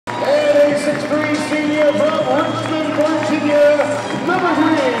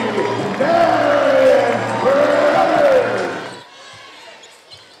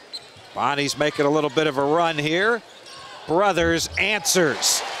Johnny's making a little bit of a run here. Brothers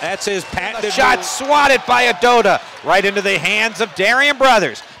answers. That's his patented shot swatted by Adota right into the hands of Darien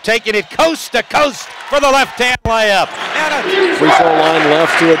Brothers, taking it coast to coast for the left-hand layup. Free-throw line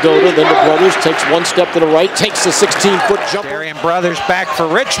left to Adota, then the Brothers takes one step to the right, takes the 16-foot jumper. Darien Brothers back for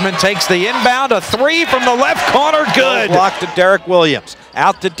Richmond, takes the inbound, a three from the left corner, good. Block to Derek Williams,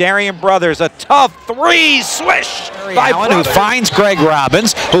 out to Darien Brothers, a tough three, swish by Allen, who finds Greg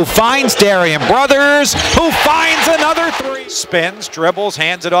Robbins, who finds Darien Brothers, who finds another three. Spins, dribbles,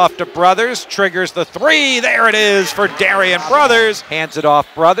 hands it off to Brothers, triggers the three, there it is for Darien Brothers, hands it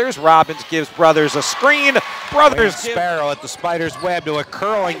off Brothers, Robbins gives Brothers a screen, Brothers Sparrow at the spider's web to a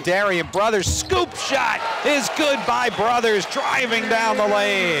curling Darien Brothers. Scoop shot is good by Brothers, driving down the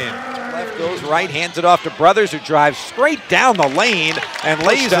lane. Left goes right, hands it off to Brothers, who drives straight down the lane and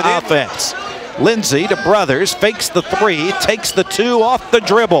lays it offense. Lindsay to Brothers, fakes the three, takes the two off the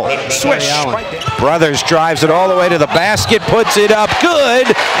dribble. Swish. Brothers drives it all the way to the basket, puts it up, good,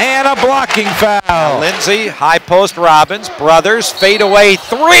 and a blocking foul. Lindsay, high post Robbins, Brothers, fade away,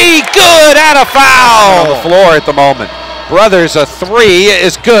 three, good, and a foul. On the floor at the moment. Brothers, a three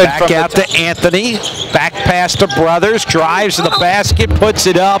is good. Back out to Anthony, back pass to Brothers, drives to the basket, puts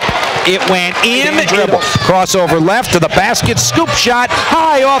it up. It went in, dribble. Crossover left to the basket, scoop shot,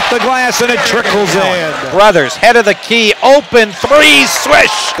 high off the glass, and it trickles in. Brothers, head of the key, open, three,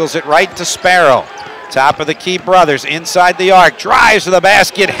 swish. Kills it right to Sparrow. Top of the key, Brothers, inside the arc, drives to the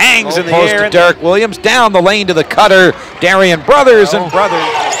basket, hangs in the air. Derek Williams, down the lane to the cutter, Darien Brothers, and Brothers.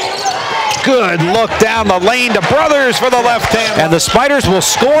 Good look down the lane to Brothers for the left hand. And the Spiders will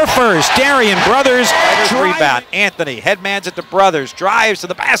score first. Darien Brothers. Rebound. Anthony headmans it to Brothers. Drives to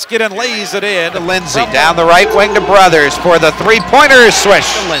the basket and lays it in. To Lindsay. Down the right wing to Brothers for the three-pointer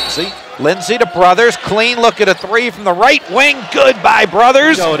swish. Lindsay to Brothers. Clean look at a three from the right wing. Good by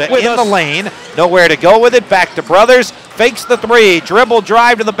Brothers. In the lane. Nowhere to go with it. Back to Brothers. Fakes the three. Dribble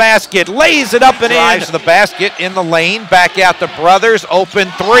drive to the basket. Lays it up and drives to the basket in the lane. Back out to Brothers. Open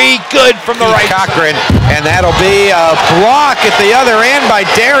three. Good from the right. Cochran. And that'll be a block at the other end by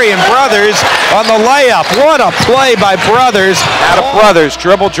Darien Brothers on the layup. What a play by Brothers. Out of Brothers.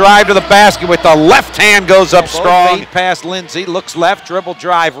 Dribble drive to the basket with the left hand goes up strong. Pass Lindsay. Looks left. Dribble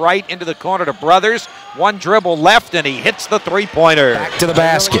drive right into the corner to Brothers. One dribble left and he hits the three-pointer. Back to the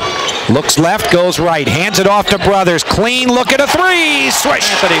basket. Looks left, goes right. Hands it off to Brothers. Clean look at a three.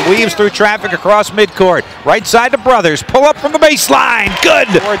 Swish. Anthony weaves through traffic across midcourt. Right side to Brothers. Pull up from the baseline. Good.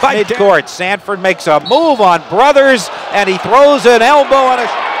 By midcourt. Sanford makes a move on Brothers and he throws an elbow on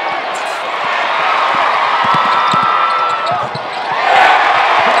a...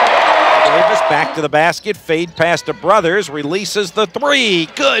 Back to the basket, fade pass to Brothers, releases the three.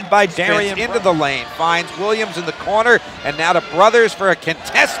 Good by Darien. Into the lane, finds Williams in the corner, and now to Brothers for a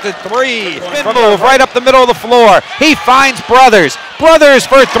contested three. Move right up the middle of the floor. He finds Brothers. Brothers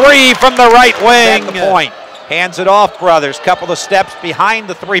for three from the right wing. At the point. Hands it off, Brothers. Couple of steps behind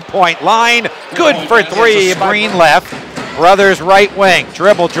the three-point line. Good for three. Green left. Brothers right wing.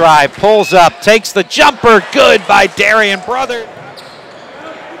 Dribble drive. Pulls up. Takes the jumper. Good by Darien Brothers.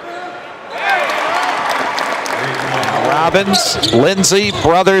 Robbins, Lindsay,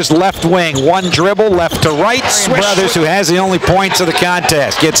 Brothers left wing. One dribble left to right. Brothers, who has the only points of the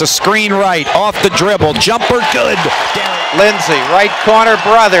contest, gets a screen right off the dribble. Jumper good. Lindsay, right corner,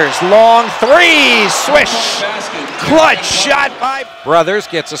 Brothers. Long three. Swish. Clutch shot by Brothers.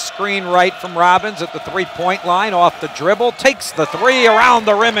 Gets a screen right from Robbins at the three-point line. Off the dribble. Takes the three around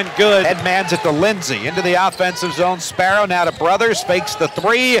the rim and good. Headmans it to Lindsay. Into the offensive zone. Sparrow now to Brothers. Fakes the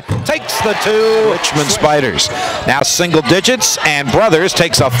three. Takes the two. Richmond Spiders now single digits. And Brothers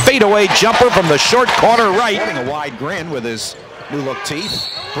takes a fadeaway jumper from the short corner right. A wide grin with his new look teeth.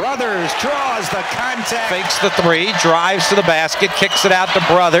 Brothers draws the contact. Fakes the three, drives to the basket, kicks it out to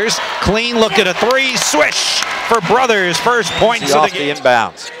Brothers. Clean look at a three, swish for Brothers. First points of the game.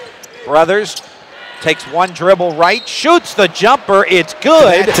 Inbounds. Brothers takes one dribble right, shoots the jumper, it's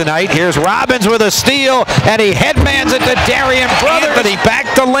good. Tonight, here's Robbins with a steal, and he headmans it to Darien Brothers. Anthony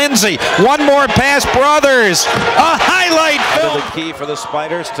back to Lindsay. One more pass, Brothers. A highlight film. The key for the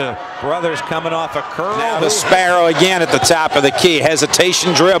Spiders to Brothers coming off a curl. Now the Sparrow again at the top of the key.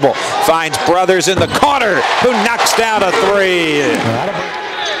 Hesitation dribble. Finds Brothers in the corner, who knocks down a three.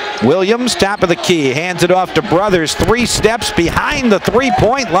 Williams, top of the key, hands it off to Brothers. 3 steps behind the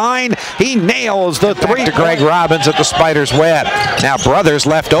three-point line. He nails the three to Greg Robbins at the Spiders' web. Now Brothers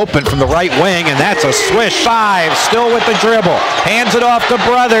left open from the right wing, and that's a swish. 5, still with the dribble. Hands it off to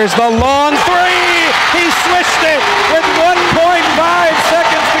Brothers. The long three. He swished it with one